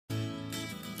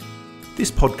This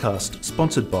podcast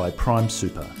sponsored by Prime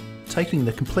Super, taking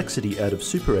the complexity out of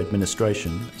super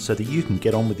administration so that you can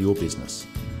get on with your business.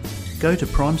 Go to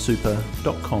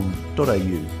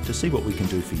primesuper.com.au to see what we can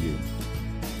do for you.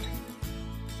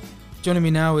 Joining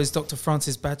me now is Dr.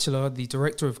 Francis Batchelor, the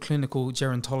Director of Clinical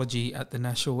Gerontology at the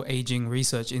National Aging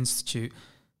Research Institute.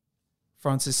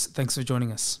 Francis, thanks for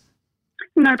joining us.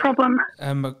 No problem.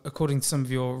 According to some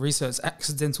of your research,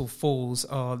 accidental falls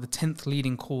are the 10th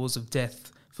leading cause of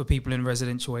death for people in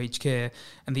residential aged care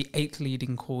and the 8th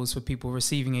leading cause for people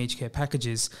receiving aged care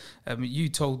packages. You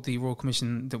told the Royal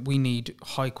Commission that we need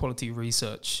high quality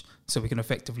research so we can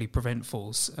effectively prevent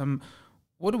falls.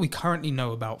 What do we currently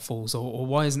know about falls, or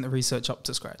why isn't the research up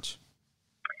to scratch?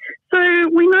 So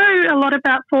we know a lot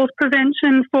about falls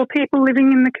prevention for people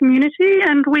living in the community,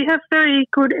 and we have very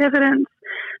good evidence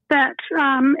that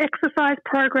exercise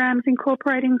programs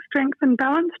incorporating strength and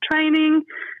balance training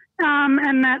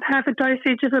and that have a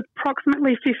dosage of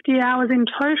approximately 50 hours in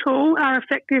total are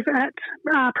effective at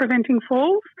preventing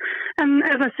falls. And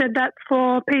as I said, that's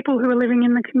for people who are living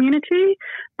in the community.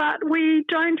 But we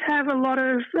don't have a lot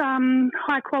of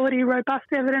high-quality,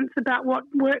 robust evidence about what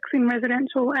works in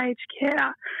residential aged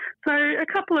care. So a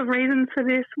couple of reasons for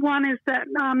this. One is that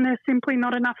there's simply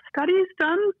not enough studies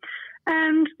done.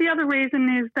 And the other reason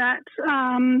is that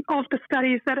of the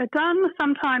studies that are done,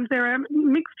 sometimes there are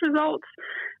mixed results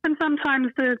and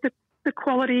sometimes the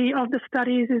quality of the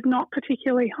studies is not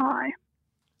particularly high.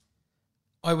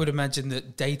 I would imagine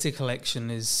that data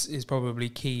collection is probably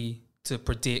key to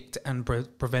predict and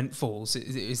prevent falls.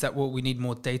 Is that what we need,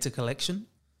 more data collection?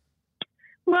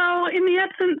 Well, in the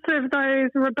absence of those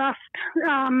robust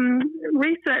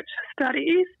research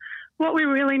studies, what we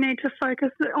really need to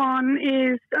focus on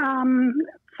is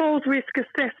falls risk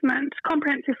assessment,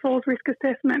 comprehensive falls risk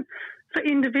assessment for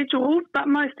individuals, but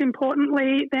most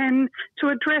importantly then to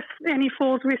address any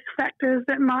falls risk factors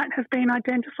that might have been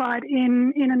identified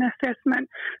in an assessment.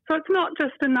 So it's not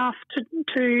just enough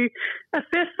to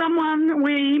assess someone.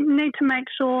 We need to make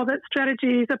sure that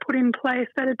strategies are put in place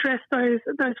that address those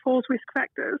falls risk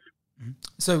factors.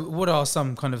 So what are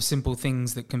some kind of simple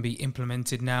things that can be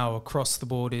implemented now across the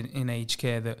board in aged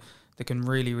care that can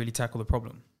really, really tackle the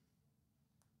problem?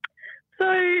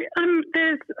 So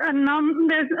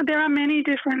there are many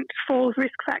different falls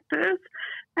risk factors,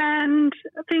 and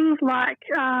things like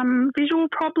visual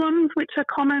problems, which are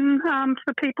common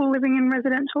for people living in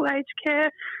residential aged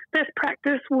care. Best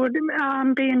practice would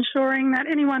be ensuring that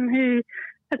anyone who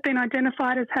has been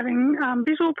identified as having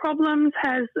visual problems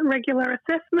has regular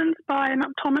assessments by an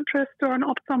optometrist or an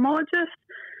ophthalmologist,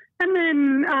 and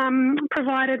then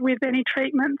provided with any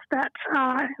treatments that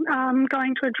are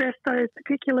going to address those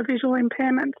particular visual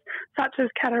impairments, such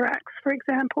as cataracts, for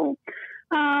example.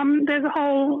 There's a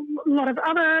whole lot of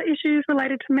other issues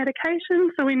related to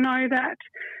medication. So we know that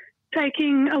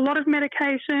taking a lot of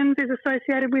medications is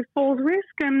associated with falls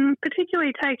risk, and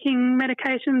particularly taking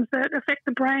medications that affect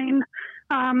the brain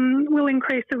will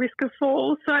increase the risk of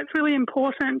falls. So it's really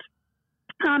important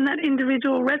that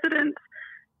individual residents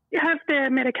have their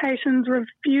medications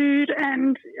reviewed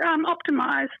and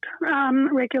optimised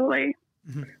regularly.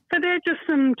 Mm-hmm. So they're just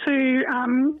some two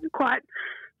quite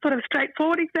sort of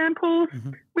straightforward examples.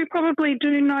 Mm-hmm. We probably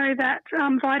do know that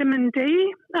vitamin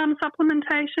D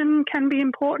supplementation can be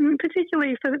important,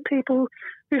 particularly for the people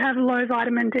who have low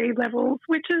vitamin D levels,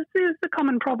 which is the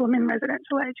common problem in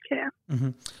residential aged care.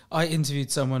 Mm-hmm. I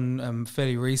interviewed someone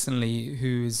fairly recently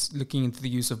who is looking into the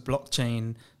use of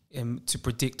blockchain to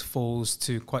predict falls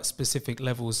to quite specific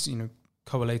levels,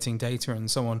 collating data and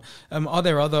so on. Are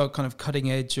there other kind of cutting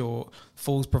edge or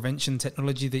falls prevention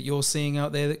technology that you're seeing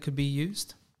out there that could be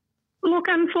used? Look,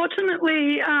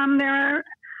 unfortunately,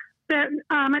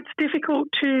 it's difficult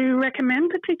to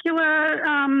recommend particular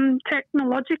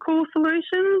technological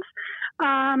solutions.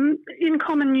 In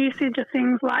common usage are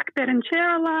things like bed and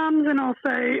chair alarms and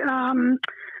also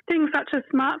things such as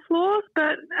smart floors,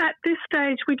 but at this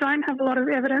stage we don't have a lot of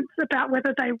evidence about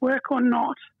whether they work or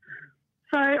not.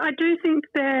 So I do think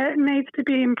there needs to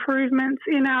be improvements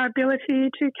in our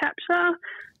ability to capture,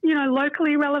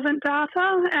 locally relevant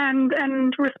data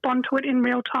and respond to it in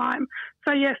real time.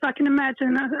 So yes, I can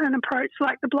imagine an approach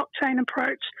like the blockchain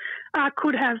approach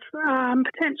could have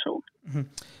potential. Mm-hmm.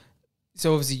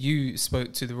 So obviously you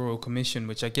spoke to the Royal Commission,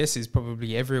 which I guess is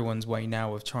probably everyone's way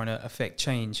now of trying to affect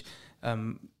change.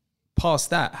 Past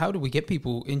that, how do we get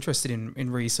people interested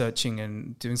in researching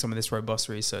and doing some of this robust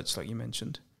research like you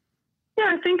mentioned? Yeah,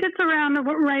 I think it's around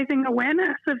raising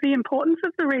awareness of the importance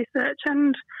of the research,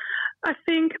 and I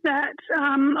think that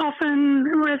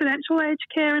often residential aged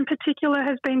care in particular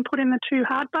has been put in the too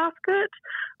hard basket.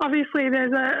 Obviously,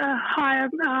 there's a higher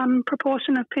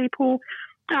proportion of people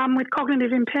with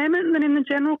cognitive impairment than in the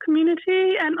general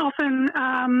community, and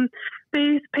often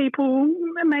these people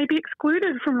may be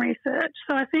excluded from research.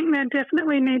 So I think there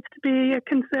definitely needs to be a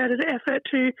concerted effort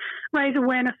to raise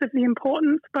awareness of the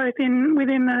importance, both within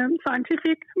the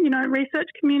scientific, research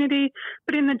community,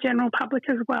 but in the general public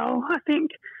as well. I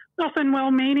think often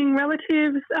well-meaning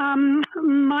relatives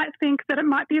might think that it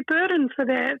might be a burden for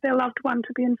their loved one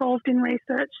to be involved in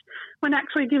research, when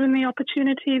actually given the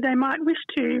opportunity they might wish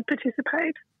to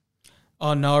participate.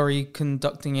 Are NARI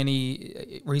conducting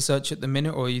any research at the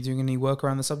minute, or are you doing any work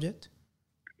around the subject?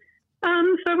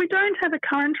 So we don't have a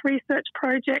current research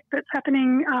project that's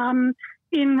happening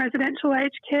in residential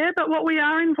aged care, but what we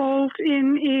are involved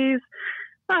in is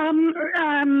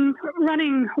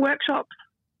running workshops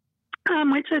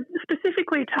which are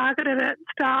specifically targeted at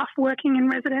staff working in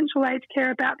residential aged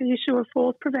care about the issue of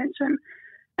falls prevention.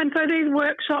 And so these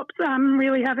workshops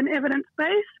really have an evidence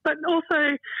base, but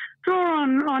also draw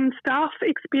on staff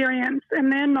experience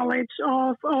and their knowledge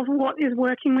of what is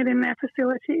working within their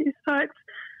facilities. So it's,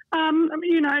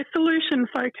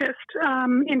 solution-focused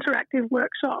interactive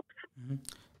workshops. Mm-hmm.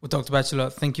 Well, Dr. Batchelor,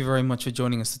 thank you very much for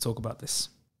joining us to talk about this.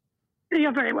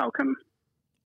 You're very welcome.